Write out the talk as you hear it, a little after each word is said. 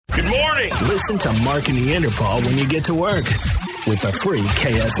Good morning. Listen to Mark and Neanderthal when you get to work with the free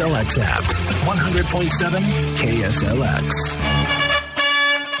KSLX app. 100.7 KSLX.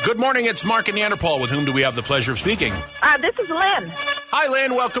 Good morning. It's Mark and Neanderthal. With whom do we have the pleasure of speaking? This is Lynn. Hi,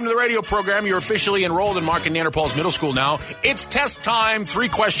 Lynn. Welcome to the radio program. You're officially enrolled in Mark and Neanderthal's middle school now. It's test time. 3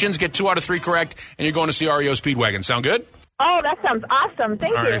 questions. Get 2 out of 3 correct, and you're going to see REO Speedwagon. Sound good? Oh, that sounds awesome.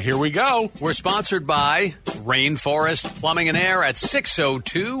 Thank you. All right, here we go. We're sponsored by Rainforest Plumbing and Air at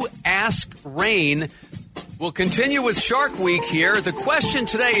 602 Ask Rain. We'll continue with Shark Week here. The question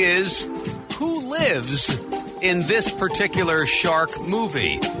today is, who lives in this particular shark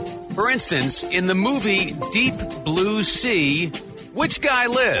movie? For instance, in the movie Deep Blue Sea, which guy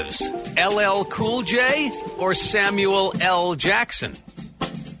lives? LL Cool J or Samuel L. Jackson?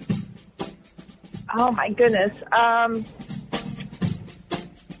 Oh, my goodness.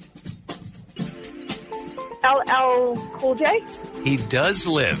 LL Cool J? He does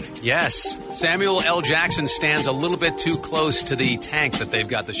live, yes. Samuel L. Jackson stands a little bit too close to the tank that they've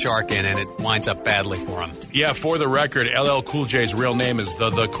got the shark in, and it winds up badly for him. Yeah, for the record, LL Cool J's real name is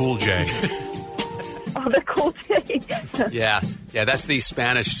the Cool J. Oh, the Cool J. Yeah, that's the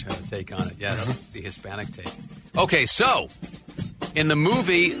Spanish take on it, yes, the Hispanic take. Okay, so, in the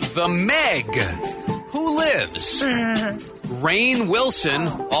movie The Meg, who lives? Rainn Wilson,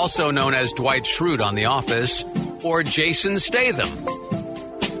 also known as Dwight Schrute on The Office, or Jason Statham?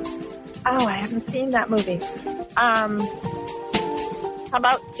 Oh, I haven't seen that movie. How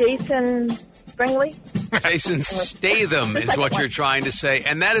about Jason Springley? Jason Statham is what you're trying to say,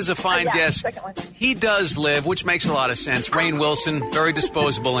 and that is a fine guess. Second one. He does live, which makes a lot of sense. Rainn Wilson, very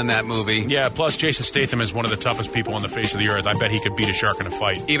disposable in that movie. Yeah, plus Jason Statham is one of the toughest people on the face of the earth. I bet he could beat a shark in a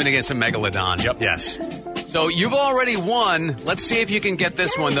fight. Even against a megalodon. Yep. Yes. So you've already won. Let's see if you can get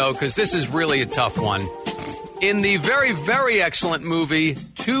this one, though, because this is really a tough one. In the very, very excellent movie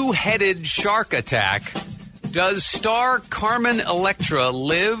Two-Headed Shark Attack, does star Carmen Electra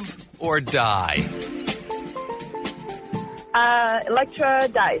live or die? Electra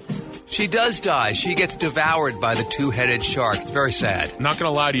dies. She does die. She gets devoured by the two-headed shark. It's very sad. Not going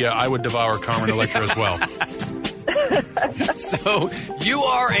to lie to you, I would devour Carmen Electra as well. So you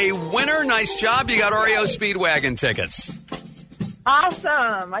are a winner. Nice job. You got REO Speedwagon tickets.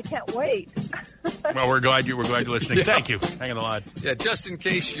 Awesome. I can't wait. Well, we're glad you're listening. Yeah. Thank you. Hanging a lot. Yeah, just in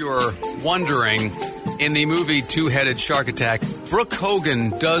case you're wondering, in the movie Two-Headed Shark Attack, Brooke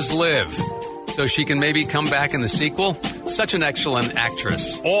Hogan does live. So she can maybe come back in the sequel. Such an excellent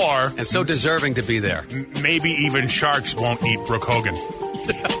actress. And so deserving to be there. Maybe even sharks won't eat Brooke Hogan.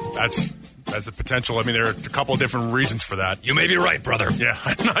 That's the potential. I mean, there are a couple of different reasons for that. You may be right, brother. Yeah,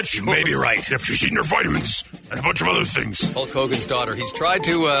 I'm not sure. You may be right. Yep, she's eating her vitamins and a bunch of other things. Hulk Hogan's daughter. He's tried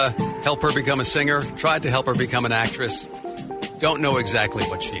to help her become a singer, tried to help her become an actress. Don't know exactly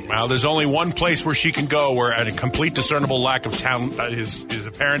what she is. Well, there's only one place where she can go where, at a complete discernible lack of talent, his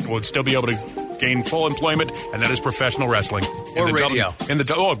parent would still be able to gain full employment, and that is professional wrestling. Or radio.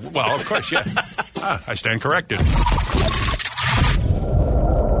 Well, of course, yeah. I stand corrected.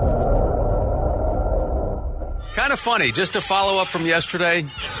 Kind of funny, just to follow up from yesterday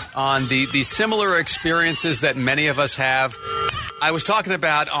on the similar experiences that many of us have. I was talking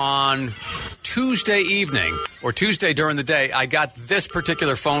about on Tuesday evening, or Tuesday during the day, I got this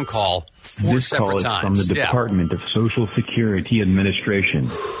particular phone call 4 separate times. This call is from the Department of Social Security Administration.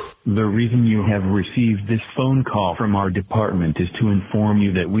 The reason you have received this phone call from our department is to inform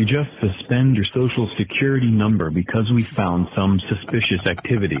you that we just suspend your social security number because we found some suspicious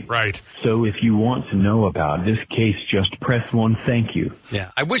activity. Right. So if you want to know about this case, just press 1. Thank you. Yeah.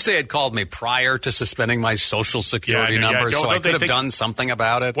 I wish they had called me prior to suspending my social security number so I could have done something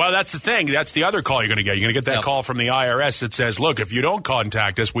about it. Well, that's the thing. That's the other call you're going to get. You're going to get that call from the IRS that says, look, if you don't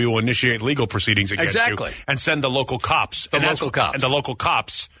contact us, we will initiate legal proceedings against you and send the local cops. And the local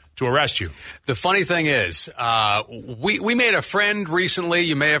cops to arrest you. The funny thing is, we made a friend recently,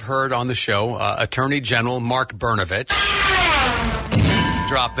 you may have heard on the show, Attorney General Mark Brnovich.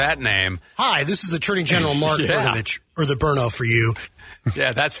 Drop that name. Hi, this is Attorney General Mark Brnovich, or the Burno for you.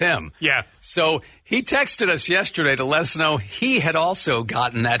 Yeah, that's him. Yeah. So he texted us yesterday to let us know he had also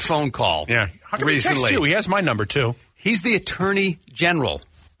gotten that phone call. Yeah. How come recently. He texts you? He has my number, too. He's the Attorney General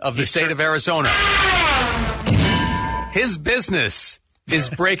of the state of Arizona. His business is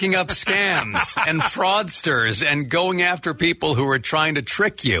breaking up scams and fraudsters and going after people who are trying to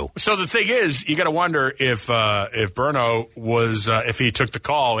trick you. So the thing is, you got to wonder if Burno was, if he took the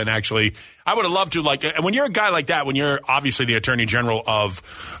call and actually, I would have loved to, like, when you're a guy like that, when you're obviously the Attorney General of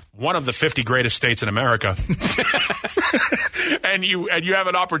one of the 50 greatest states in America, and you have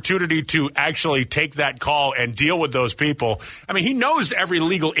an opportunity to actually take that call and deal with those people. I mean, he knows every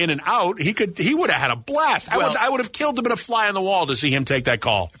legal in and out. He would have had a blast. I would have killed him in a fly on the wall to see him take that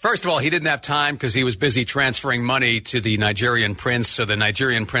call. First of all, he didn't have time because he was busy transferring money to the Nigerian prince, so the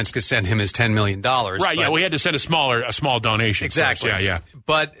Nigerian prince could send him his $10 million. Right? Yeah, we had to send a small donation. Exactly. First. Yeah.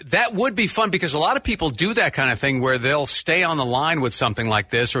 But that would be fun because a lot of people do that kind of thing where they'll stay on the line with something like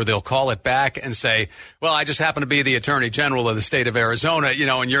this, or they'll call it back and say, "Well, I just happen to be the Attorney General of the state of Arizona,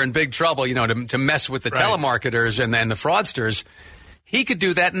 and you're in big trouble, to mess with the telemarketers and the fraudsters." He could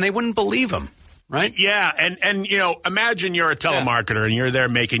do that, and they wouldn't believe him. Right? Yeah, and imagine you're a telemarketer and you're there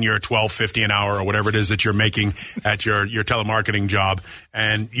making your $12.50 an hour or whatever it is that you're making at your telemarketing job,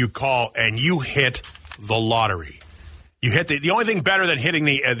 and you call and you hit the lottery. You hit the only thing better than hitting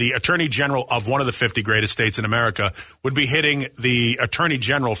the Attorney General of one of the 50 greatest states in America would be hitting the Attorney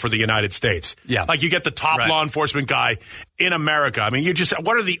General for the United States. Yeah. Like you get the top law enforcement guy in America. I mean,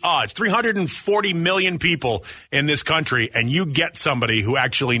 what are the odds? 340 million people in this country, and you get somebody who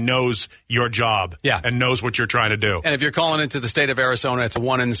actually knows your job and knows what you're trying to do. And if you're calling into the state of Arizona, it's a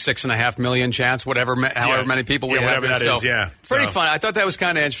 1 in 6.5 million chance, however many people we have. Whatever that is, yeah. Pretty fun. I thought that was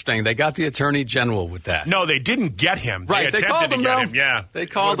kind of interesting. They got the Attorney General with that. No, they didn't get him. Right, they attempted to get him. Yeah, they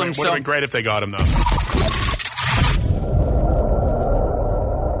called him. Would have been great if they got him, though.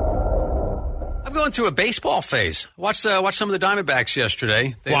 I'm going through a baseball phase. Watched some of the Diamondbacks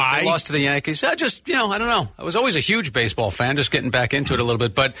yesterday. Why? They lost to the Yankees. I don't know. I was always a huge baseball fan, just getting back into it a little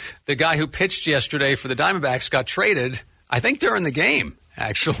bit. But the guy who pitched yesterday for the Diamondbacks got traded, I think, during the game.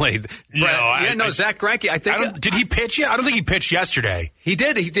 Actually, Zach Greinke. Did he pitch yet? I don't think he pitched yesterday. He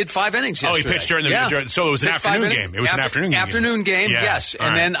did. He did 5 innings yesterday. Oh, he pitched during the so it was an afternoon game. It was an afternoon game. Yes.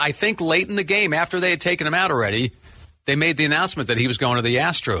 And then I think late in the game, after they had taken him out already, they made the announcement that he was going to the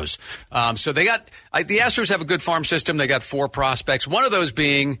Astros. So they got the Astros have a good farm system. They got 4 prospects. One of those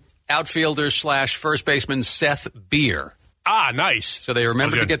being outfielder / first baseman Seth Beer. Ah, nice. So they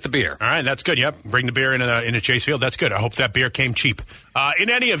remembered to get the beer. All right, that's good. Yep, bring the beer into Chase Field. That's good. I hope that beer came cheap.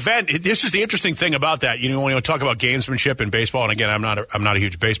 In any event, this is the interesting thing about that. When you talk about gamesmanship in baseball, and again, I'm not a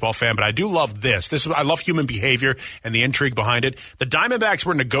huge baseball fan, but I do love this. I love human behavior and the intrigue behind it. The Diamondbacks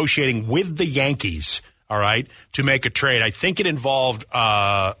were negotiating with the Yankees. All right, to make a trade. I think it involved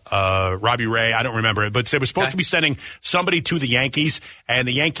Robbie Ray. I don't remember it, but they were supposed to be sending somebody to the Yankees, and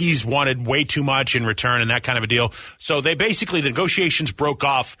the Yankees wanted way too much in return and that kind of a deal. So the negotiations broke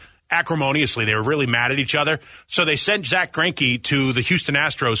off acrimoniously. They were really mad at each other. So they sent Zach Greinke to the Houston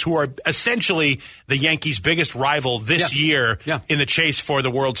Astros, who are essentially the Yankees' biggest rival this year in the chase for the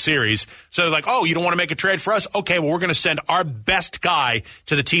World Series. So they're like, oh, you don't want to make a trade for us? Okay, well, we're going to send our best guy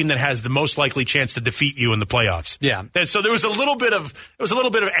to the team that has the most likely chance to defeat you in the playoffs. Yeah. And so there was a little bit of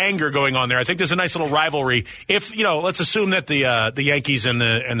anger going on there. I think there's a nice little rivalry. If, let's assume that the Yankees and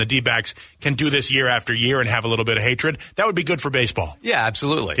the D-backs can do this year after year and have a little bit of hatred, that would be good for baseball. Yeah,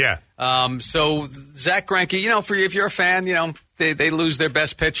 absolutely. Yeah. So Zach Greinke, if you're a fan, they lose their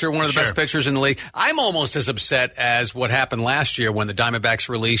best pitcher, one of the best pitchers in the league. I'm almost as upset as what happened last year when the Diamondbacks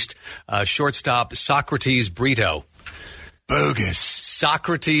released shortstop Socrates Brito. Bogus.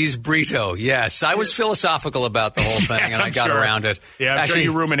 Socrates Brito, yes. I was philosophical about the whole thing, and I got around it. Yeah, I'm sure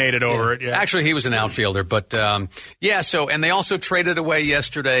you ruminated over it. Yeah. Actually, he was an outfielder, but and they also traded away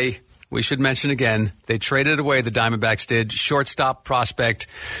yesterday. We should mention again, they traded away, the Diamondbacks did, shortstop prospect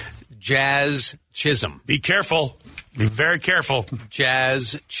Jazz Chisholm. Be careful. Be very careful.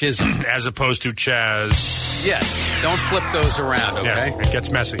 Jazz Chisholm. As opposed to Chaz. Yes. Don't flip those around, okay? Yeah, it gets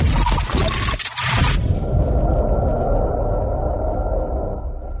messy.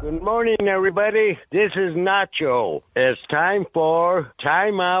 Good morning, everybody. This is Nacho. It's time for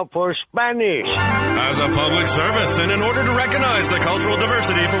Time Out for Spanish. As a public service, and in order to recognize the cultural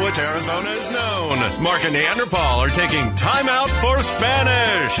diversity for which Arizona is known, Mark and Neanderthal are taking Time Out for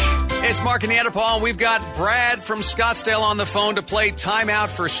Spanish. It's Mark and Neanderthal, and we've got Brad from Scottsdale on the phone to play Time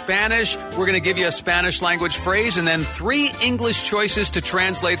Out for Spanish. We're going to give you a Spanish language phrase and then 3 English choices to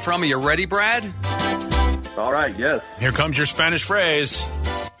translate from. Are you ready, Brad? All right, yes. Here comes your Spanish phrase.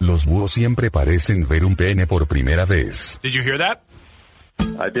 Los búhos siempre parecen ver un pene por primera vez. Did you hear that?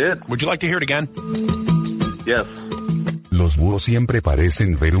 I did. Would you like to hear it again? Yes. Los búhos siempre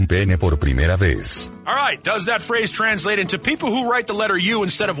parecen ver un pene por primera vez. All right. Does that phrase translate into people who write the letter U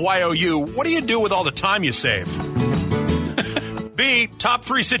instead of Y-O-U? What do you do with all the time you save? B, top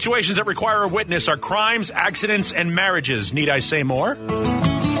 3 situations that require a witness are crimes, accidents, and marriages. Need I say more?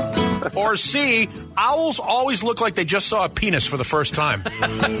 Or C, owls always look like they just saw a penis for the first time.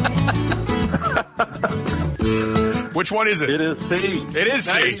 Which one is it? It is C. It is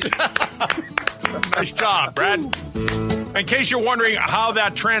C. Nice job, Brad. In case you're wondering how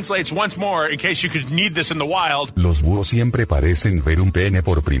that translates once more, in case you could need this in the wild. Los búhos siempre parecen ver un pene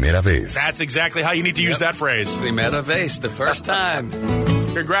por primera vez. That's exactly how you need to use that phrase. Primera vez, the first time.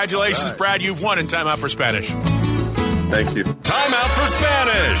 Congratulations, Brad. You've won in Time Out for Spanish. Thank you. Time Out for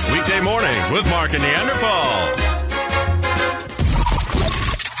Spanish. Weekday mornings with Mark and Neanderthal.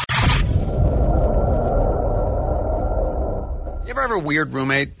 You ever have a weird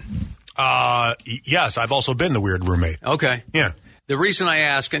roommate? Yes, I've also been the weird roommate. Okay. Yeah. The reason I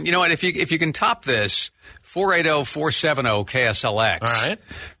ask, and you know what, if you can top this, 480-470-KSLX. All right.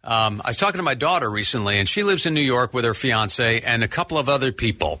 I was talking to my daughter recently, and she lives in New York with her fiance and a couple of other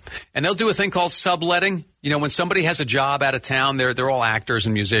people. And they'll do a thing called subletting. You know, when somebody has a job out of town, they're all actors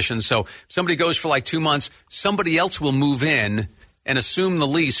and musicians. So if somebody goes for like 2 months, somebody else will move in and assume the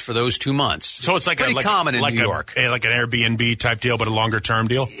lease for those 2 months. So it's like pretty common in New York. Like an Airbnb type deal, but a longer term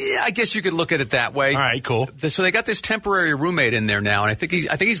deal? Yeah, I guess you could look at it that way. All right, cool. So they got this temporary roommate in there now, and I think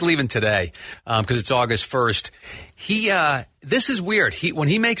he's leaving today because it's August 1st. This is weird. When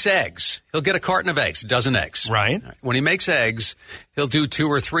he makes eggs, he'll get a carton of eggs, a dozen eggs. Right. When he makes eggs, he'll do 2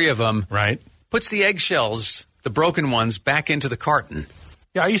 or 3 of them. Right. Puts the eggshells, the broken ones, back into the carton.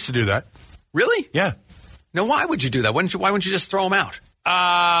 Yeah, I used to do that. Really? Yeah. Now, why would you do that? Why wouldn't you just throw them out?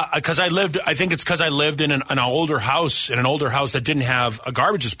 Because I lived in an older house, that didn't have a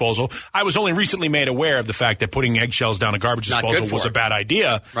garbage disposal. I was only recently made aware of the fact that putting eggshells down a garbage disposal was a bad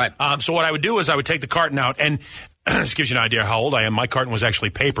idea. Right. So what I would do is I would take the carton out, and this gives you an idea how old I am. My carton was actually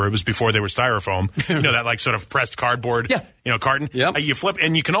paper. It was before they were styrofoam. You know, that like sort of pressed cardboard, carton. Yep. You flip,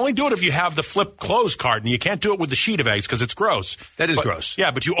 and you can only do it if you have the flip closed carton. You can't do it with the sheet of eggs because it's gross. That is gross. Yeah,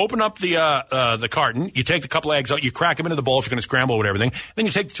 but you open up the carton, you take the couple of eggs out, you crack them into the bowl if you're going to scramble with everything. Then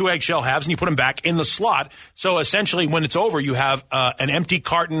you take the 2 eggshell halves and you put them back in the slot. So essentially, when it's over, you have an empty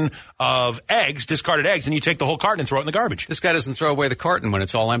carton of eggs, discarded eggs, and you take the whole carton and throw it in the garbage. This guy doesn't throw away the carton when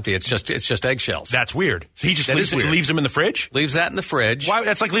it's all empty. It's just eggshells. That's weird. So he just leaves them in the fridge? Leaves that in the fridge. Why?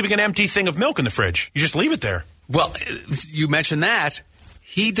 That's like leaving an empty thing of milk in the fridge. You just leave it there. Well, you mentioned that.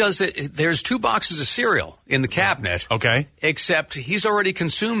 He does it. There's 2 boxes of cereal in the cabinet. Okay. Except he's already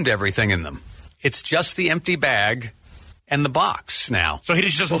consumed everything in them. It's just the empty bag and the box now. So he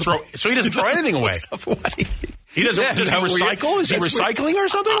just doesn't throw. So he doesn't throw anything away. Stuff away. He doesn't. Does he recycle? Is he recycling or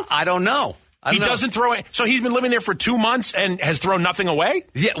something? I don't know. He doesn't throw it. So he's been living there for 2 months and has thrown nothing away?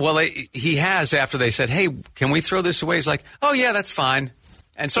 Yeah, well, he has after they said, hey, can we throw this away? He's like, oh, yeah, that's fine.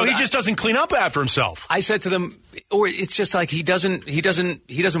 And so he just doesn't clean up after himself. I said to them, or it's just like he doesn't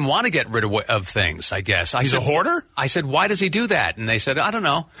want to get rid of things, I guess. He's a hoarder? I said, why does he do that? And they said, I don't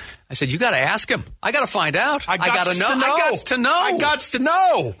know. I said, you got to ask him. I got to find out. I got to know. I got to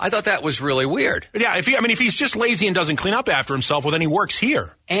know. I thought that was really weird. Yeah, if he's just lazy and doesn't clean up after himself, well, then he works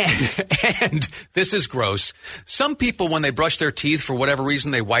here. And this is gross. Some people, when they brush their teeth, for whatever reason,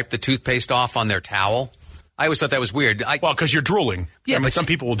 they wipe the toothpaste off on their towel. I always thought that was weird. Well, because you're drooling. Yeah, but some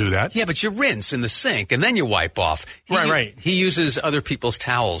people will do that. Yeah, but you rinse in the sink and then you wipe off. Right. He uses other people's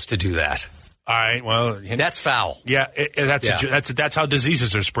towels to do that. All right. Well, that's foul. Yeah, that's how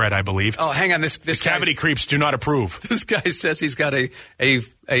diseases are spread, I believe. Oh, hang on. This cavity creeps do not approve. This guy says he's got a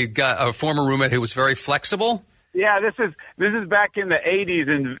former roommate who was very flexible. Yeah, this is back in the 80s,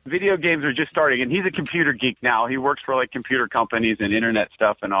 and video games are just starting. And he's a computer geek now. He works for like computer companies and internet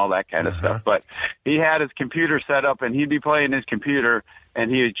stuff and all that kind of stuff. But he had his computer set up, and he'd be playing his computer, and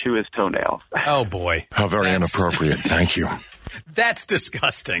he would chew his toenails. Oh boy, how very inappropriate! Thank you. That's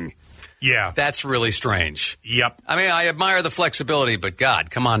disgusting. Yeah, that's really strange. Yep. I mean, I admire the flexibility, but God,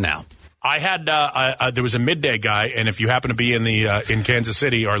 come on now. I had there was a midday guy, and if you happen to be in Kansas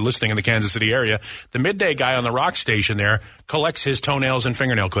City or listening in the Kansas City area, the midday guy on the rock station there collects his toenails and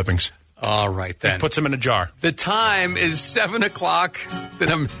fingernail clippings. All right, then. And puts them in a jar. The time is 7 o'clock.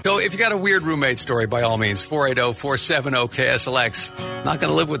 So if you got a weird roommate story, by all means, 480-470-KSLX. Not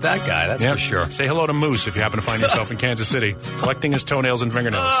going to live with that guy, that's for sure. Say hello to Moose if you happen to find yourself in Kansas City, collecting his toenails and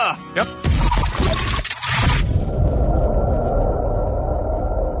fingernails. Yep.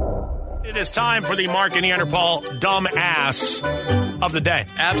 It is time for the Mark and Neanderthal dumb ass of the day.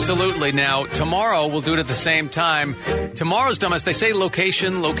 Absolutely. Now, tomorrow we'll do it at the same time. Tomorrow's dumbass, they say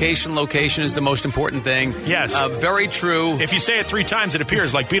location is the most important thing. Yes. Very true. If you say it 3 times, it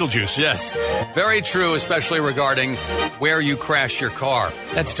appears like Beetlejuice. Yes. Very true, especially regarding where you crash your car.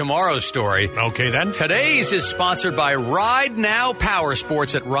 That's tomorrow's story. Okay, then. Today's is sponsored by Ride Now Power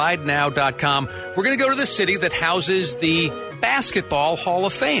Sports at RideNow.com. We're going to go to the city that houses the Basketball Hall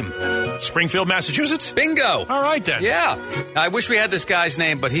of Fame. Springfield, Massachusetts? Bingo. All right, then. Yeah. I wish we had this guy's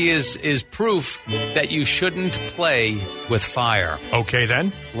name, but he is proof that you shouldn't play with fire. Okay,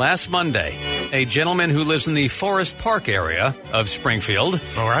 then. Last Monday, a gentleman who lives in the Forest Park area of Springfield.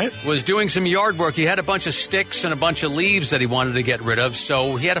 All right. Was doing some yard work. He had a bunch of sticks and a bunch of leaves that he wanted to get rid of,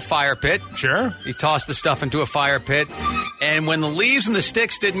 so he had a fire pit. Sure. He tossed the stuff into a fire pit, and when the leaves and the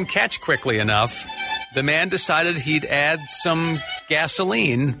sticks didn't catch quickly enough, the man decided he'd add some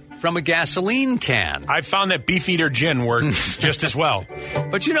gasoline from a gasoline can. I found that Beefeater gin works just as well.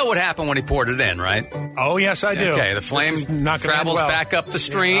 But you know what happened when he poured it in, right? Oh, yes, I do. Okay, the flame travels back up the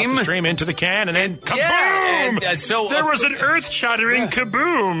stream. Up the stream into the can, and then kaboom! Yeah, and so there was an earth-shattering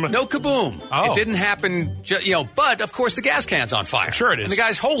kaboom. No kaboom. Oh. It didn't happen, but, of course, the gas can's on fire. Sure it is. And the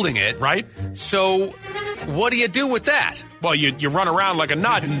guy's holding it. Right. So what do you do with that? Well, you run around like a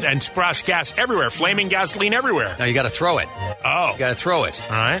nut and splash gas everywhere, flaming gasoline everywhere. No, you got to throw it. Oh. You got to throw it. All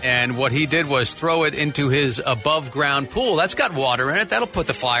right. And what he did was throw it into his above-ground pool. That's got water in it. That'll put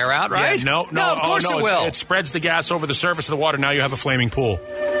the fire out, right? Yeah, no. Of course it will. It spreads the gas over the surface of the water. Now you have a flaming pool.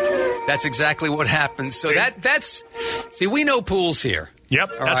 That's exactly what happens. So that's... See, we know pools here. Yep,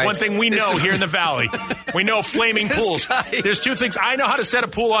 that's one thing we know here in the Valley. We know flaming pools. There's two things. I know how to set a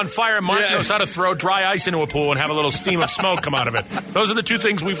pool on fire. Mark knows how to throw dry ice into a pool and have a little steam of smoke come out of it. Those are the two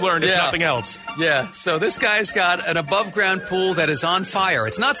things we've learned, if nothing else. Yeah, so this guy's got an above-ground pool that is on fire.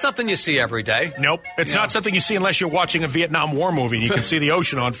 It's not something you see every day. Nope, it's not something you see unless you're watching a Vietnam War movie and you can see the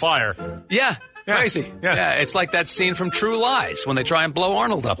ocean on fire. Yeah. Crazy. Yeah, it's like that scene from True Lies when they try and blow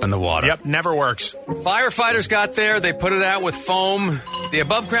Arnold up in the water. Yep, never works. Firefighters got there. They put it out with foam. The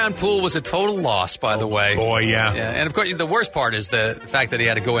above-ground pool was a total loss, by the way. Boy, yeah. And, of course, the worst part is the fact that he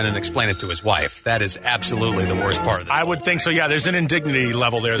had to go in and explain it to his wife. That is absolutely the worst part of this. I would think so, yeah. There's an indignity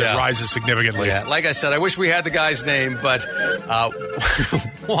level there that rises significantly. Yeah, like I said, I wish we had the guy's name, but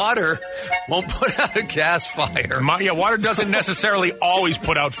water won't put out a gas fire. Water doesn't necessarily always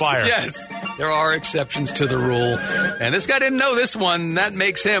put out fire. Yes, there are exceptions to the rule. And this guy didn't know this one. That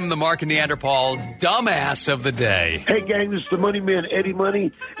makes him the Mark and Neanderthal dumbass of the day. Hey, gang, this is the Money Man, Eddie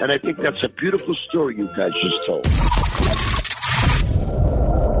Money, and I think that's a beautiful story you guys just told.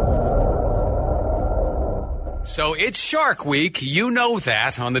 So it's Shark Week. You know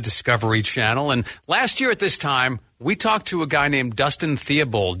that on the Discovery Channel. And last year at this time, we talked to a guy named Dustin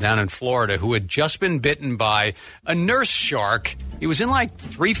Theobald down in Florida who had just been bitten by a nurse shark. He was in like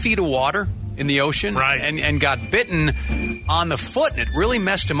 3 feet of water in the ocean and got bitten on the foot, and it really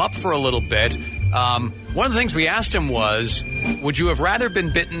messed him up for a little bit. One of the things we asked him was, would you have rather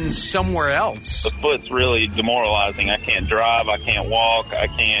been bitten somewhere else? The foot's really demoralizing. I can't drive. I can't walk. I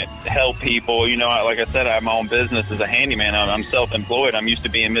can't help people. You know, like I said, I have my own business as a handyman. I'm self-employed. I'm used to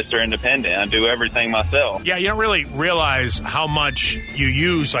being Mr. Independent. I do everything myself. Yeah, you don't really realize how much you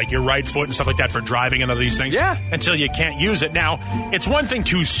use, like your right foot and stuff like that for driving and other these things. Yeah. Until you can't use it. Now, it's one thing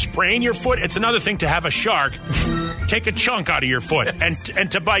to sprain your foot. It's another thing to have a shark take a chunk out of your foot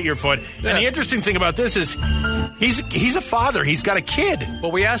and to bite your foot. Yeah. And the interesting thing about this is he's a father. He's got a kid.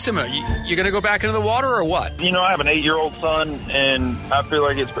 Well, we asked him, you going to go back into the water or what? You know, I have an 8-year-old son, and I feel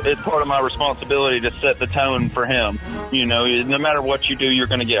like it's part of my responsibility to set the tone for him. You know, no matter what you do, you're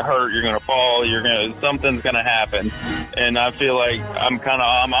going to get hurt. You're going to fall. Something's going to happen. And I feel like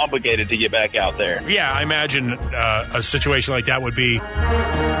I'm obligated to get back out there. Yeah, I imagine a situation like that would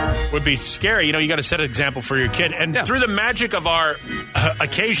be scary. You know, you got to set an example for your kid. And through the magic of our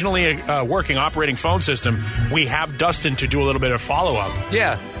occasionally working operating phone system, we have Dustin to do a little bit of follow-up.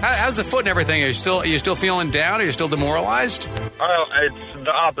 Yeah. How's the foot and everything? Are you still feeling down? Are you still demoralized? Well, it's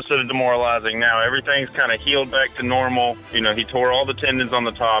the opposite of demoralizing now. Everything's kind of healed back to normal. You know, he tore all the tendons on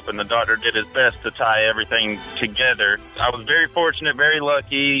the top, and the doctor did his best to tie everything together. I was very fortunate, very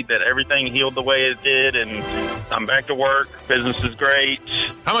lucky that everything healed the way it did, and I'm back to work. Business is great.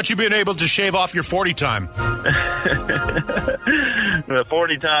 How much you been able to shave off your 40 time? The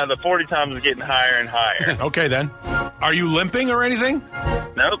 40 times is getting higher and higher. Okay, then. Are you limping or anything?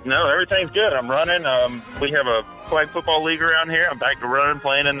 Nope, no, everything's good. I'm running. We have a flag football league around here. I'm back to running,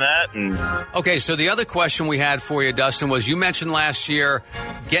 playing in that. Okay, so the other question we had for you, Dustin, was you mentioned last year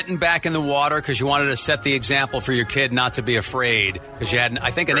getting back in the water because you wanted to set the example for your kid not to be afraid because you had,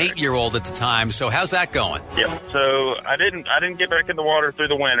 I think, an 8-year-old at the time. So how's that going? Yep. So I didn't get back in the water through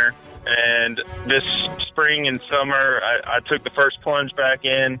the winter. And this spring and summer, I took the first plunge back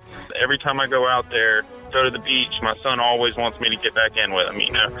in. Every time I go out there, go to the beach, my son always wants me to get back in with him,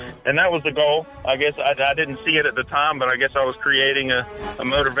 you know. And that was the goal. I guess I didn't see it at the time, but I guess I was creating a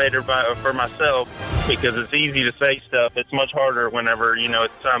motivator for myself because it's easy to say stuff. It's much harder whenever, you know,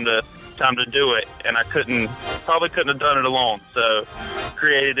 it's time to do it, and I probably couldn't have done it alone. So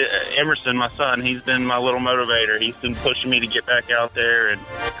created Emerson, my son. He's been my little motivator. He's been pushing me to get back out there and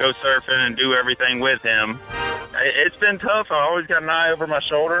go surfing and do everything with him. It's been tough. I always got an eye over my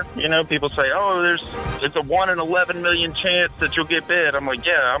shoulder. You know, people say, "Oh, it's a 1 in 11 million chance that you'll get bit." I'm like,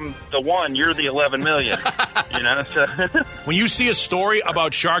 "Yeah, I'm the one. You're the 11 million." You know. So when you see a story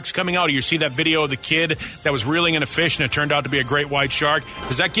about sharks coming out, or you see that video of the kid that was reeling in a fish and it turned out to be a great white shark,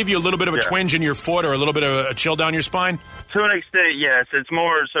 does that give you a little bit of a twinge in your foot or a little bit of a chill down your spine? To an extent, yes. It's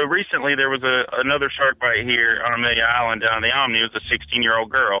more so. Recently, there was another shark bite here on Amelia Island down the Omni. It was a 16-year-old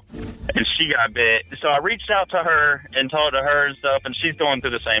girl, and she got bit. So I reached out to her and talked to her and stuff, and she's going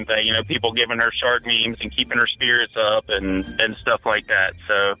through the same thing. You know, people giving her shark memes and keeping her spirits up and stuff like that.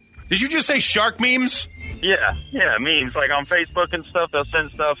 So. Did you just say shark memes? Yeah, memes. Like on Facebook and stuff, they'll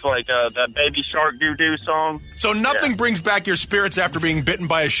send stuff like that Baby Shark Doo-Doo song. So nothing brings back your spirits after being bitten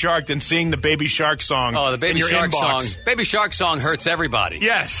by a shark than seeing the Baby Shark song. Oh, the Baby Shark inbox. song. Baby Shark song hurts everybody.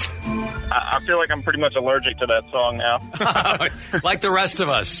 Yes. I feel like I'm pretty much allergic to that song now. Like the rest of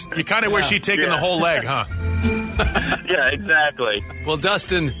us. You kind of wish she'd taken the whole leg, huh? Yeah, exactly. Well,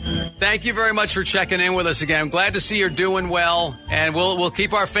 Dustin, thank you very much for checking in with us again. I'm glad to see you're doing well, and we'll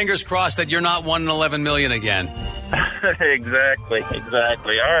keep our fingers crossed that you're not 1 in 11 million again. Exactly.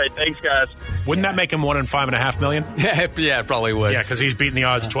 All right, thanks, guys. Wouldn't that make him 1 in 5.5 million? Yeah, it probably would. Yeah, because he's beaten the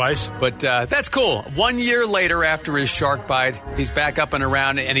odds twice. But that's cool. 1 year later, after his shark bite, he's back up and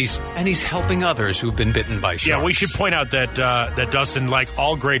around, and he's helping others who've been bitten by sharks. Yeah, we should point out that Dustin, like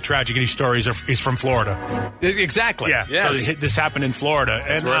all great tragedy stories, is from Florida. Exactly. Yeah. Yes. So this happened in Florida.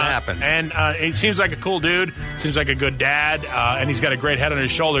 That's where it happened. And he seems like a cool dude. Seems like a good dad. And he's got a great head on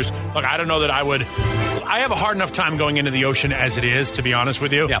his shoulders. Look, I don't know that I have a hard enough time going into the ocean as it is, to be honest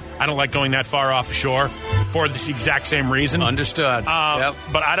with you. Yeah. I don't like going that far off the shore for this exact same reason. Understood.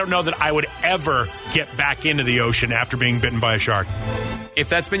 But I don't know that I would ever get back into the ocean after being bitten by a shark. If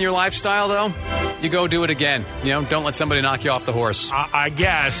that's been your lifestyle, though, you go do it again. You know, don't let somebody knock you off the horse. I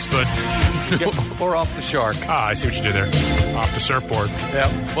guess, but... or off the shark. I see what you did there. Off the surfboard.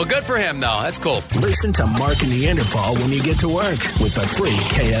 Yeah. Well, good for him, though. That's cool. Listen to Mark and Neanderthal when you get to work with the free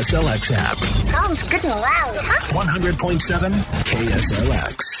KSLX app. Sounds good and loud, huh? 100.7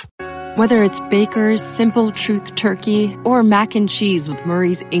 KSLX. Whether it's Baker's Simple Truth Turkey or mac and cheese with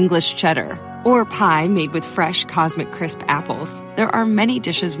Murray's English Cheddar, or pie made with fresh Cosmic Crisp apples, there are many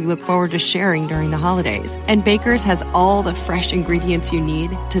dishes we look forward to sharing during the holidays. And Baker's has all the fresh ingredients you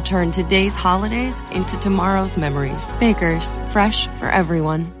need to turn today's holidays into tomorrow's memories. Baker's, fresh for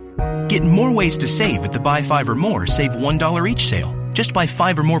everyone. Get more ways to save at the Buy 5 or More Save $1 each sale. Just buy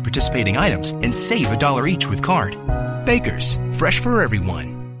 5 or more participating items and save $1 each with card. Baker's, fresh for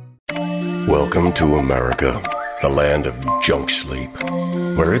everyone. Welcome to America, the land of junk sleep,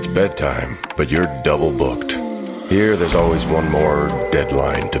 where it's bedtime, but you're double booked. Here, there's always one more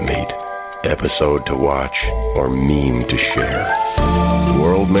deadline to meet, episode to watch, or meme to share. The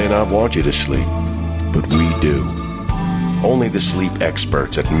world may not want you to sleep, but we do. Only the sleep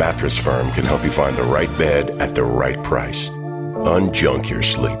experts at Mattress Firm can help you find the right bed at the right price. Unjunk your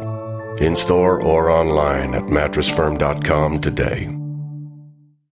sleep. In store or online at mattressfirm.com today.